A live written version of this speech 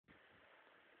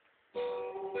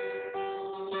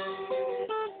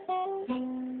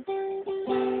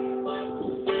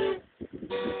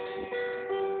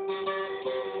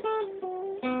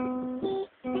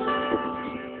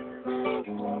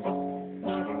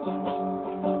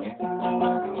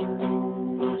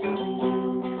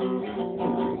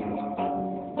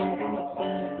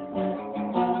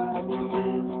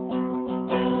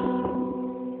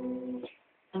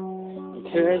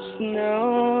just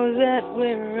know that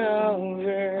we're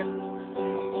over.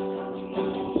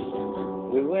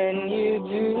 But when you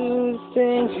do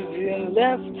things you do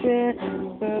left in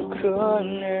the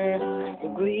corner,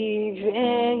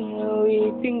 grieving,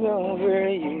 weeping over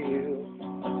you,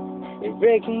 you're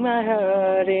breaking my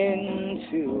heart in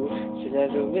two. So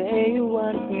that's the way you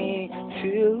want me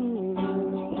to.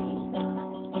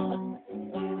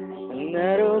 I'm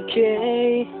not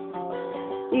okay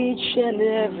each and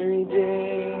every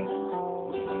day.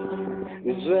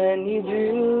 'Cause when you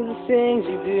do the things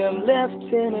you do, I'm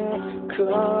left in a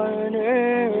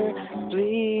corner,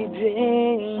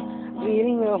 bleeding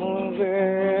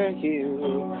over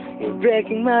you. You're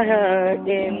breaking my heart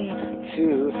in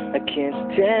two. I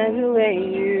can't stand the way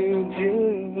you do.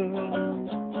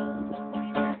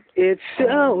 It's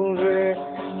over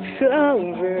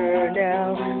now.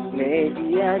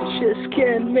 Maybe I just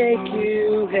can't make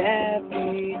you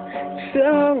happy. It's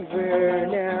over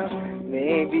now.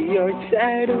 Maybe you're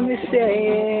tired of me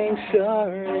saying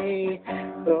sorry.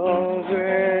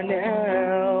 Over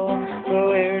now.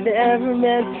 We're never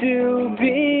meant to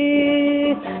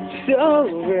be. It's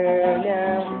over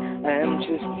now. I'm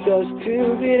just so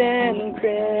stupid and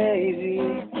crazy.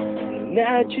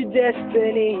 Not your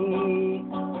destiny.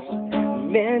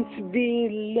 Meant to be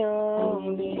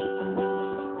lonely.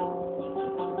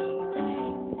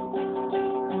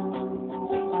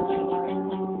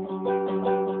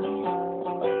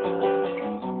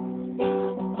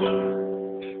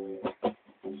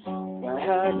 My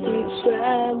heart beats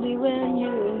wildly when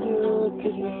you look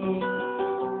at me.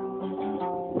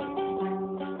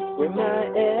 You're my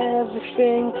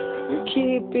everything, you're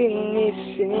keeping me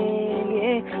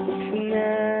singing. But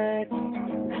tonight,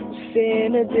 it's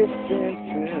in a different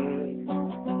room.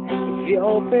 If you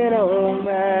open all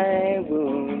my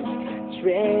wounds, it's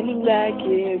raining like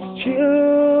it's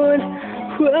June.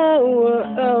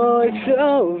 Whoa, it's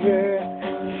over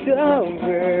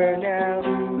now.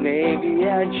 Maybe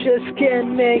I just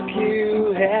can't make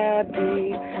you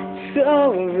happy. It's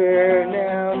over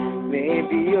now.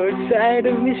 Maybe you're tired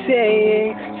of me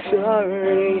saying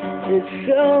sorry. It's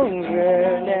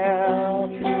over now.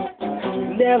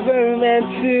 Never meant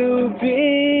to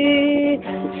be.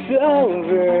 It's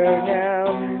over now.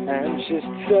 I'm just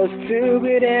so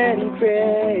stupid and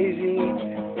crazy,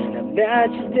 and I'm not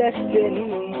your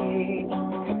destiny.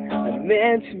 I'm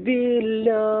meant to be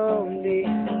lonely.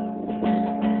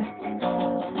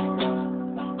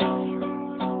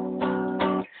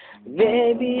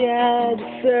 Maybe I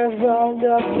deserve all of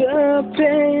the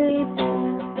pain.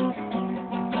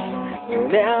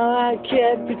 Now I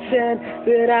can't pretend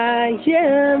that I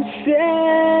am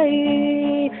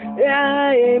sane.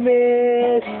 I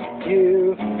miss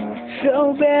you so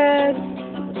bad,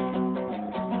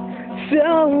 so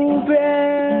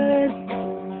bad.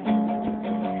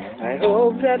 I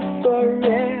hope that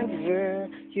forever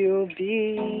you'll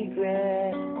be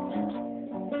glad.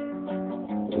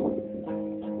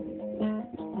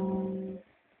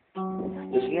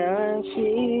 'Cause now I'm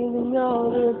feeling all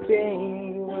the pain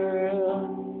in the world.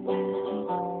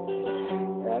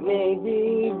 I may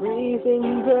be breathing,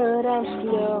 but I'm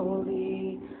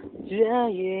slowly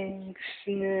dying. 'Cause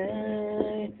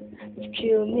tonight you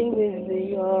killed me with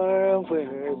your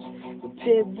words. You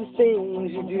did the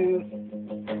things you do.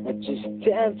 I just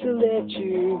have to let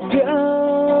you go.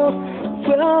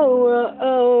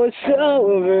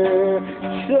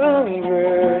 It's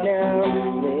over now.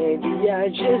 Maybe I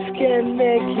just can't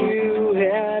make you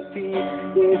happy.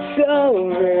 It's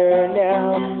over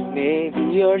now. Maybe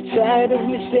you're tired of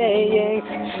me saying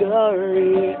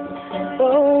sorry.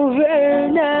 Over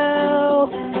now.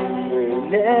 We're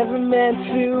never meant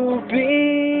to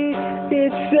be.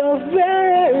 It's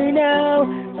over now.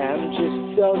 I'm just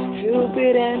so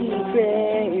stupid and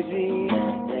crazy,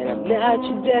 and I'm not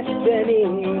your destiny.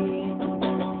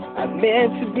 I'm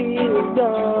meant to be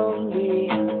lonely,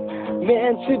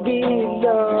 meant to be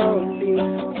lonely,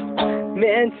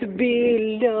 meant to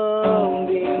be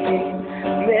lonely,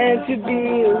 meant to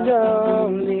be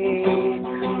lonely,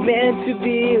 meant to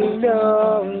be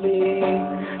lonely,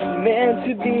 meant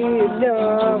to be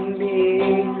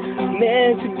lonely,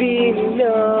 meant to be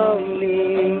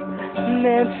lonely,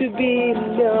 meant to be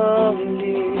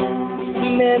lonely,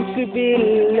 meant to be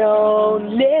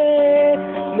lonely,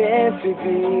 meant to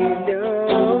be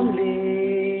lonely.